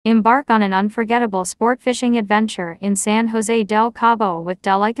Embark on an unforgettable sport fishing adventure in San Jose del Cabo with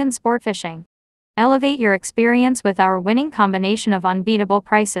Daliken Sportfishing. Elevate your experience with our winning combination of unbeatable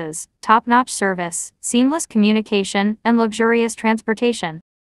prices, top-notch service, seamless communication, and luxurious transportation.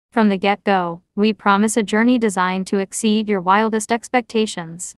 From the get-go, we promise a journey designed to exceed your wildest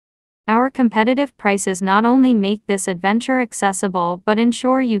expectations. Our competitive prices not only make this adventure accessible but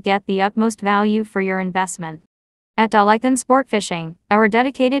ensure you get the utmost value for your investment. At Daliken Sportfishing, our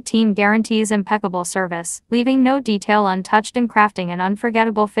dedicated team guarantees impeccable service, leaving no detail untouched in crafting an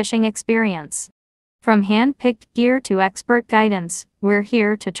unforgettable fishing experience. From hand-picked gear to expert guidance, we're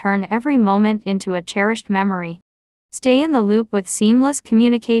here to turn every moment into a cherished memory. Stay in the loop with seamless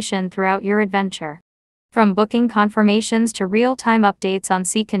communication throughout your adventure. From booking confirmations to real-time updates on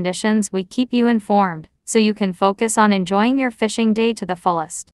sea conditions, we keep you informed, so you can focus on enjoying your fishing day to the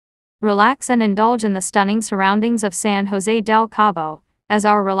fullest. Relax and indulge in the stunning surroundings of San Jose del Cabo, as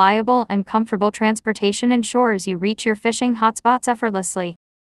our reliable and comfortable transportation ensures you reach your fishing hotspots effortlessly.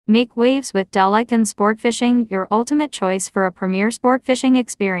 Make waves with Daliken Sportfishing, your ultimate choice for a premier sport fishing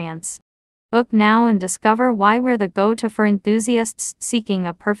experience. Book now and discover why we're the go-to for enthusiasts seeking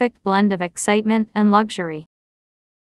a perfect blend of excitement and luxury.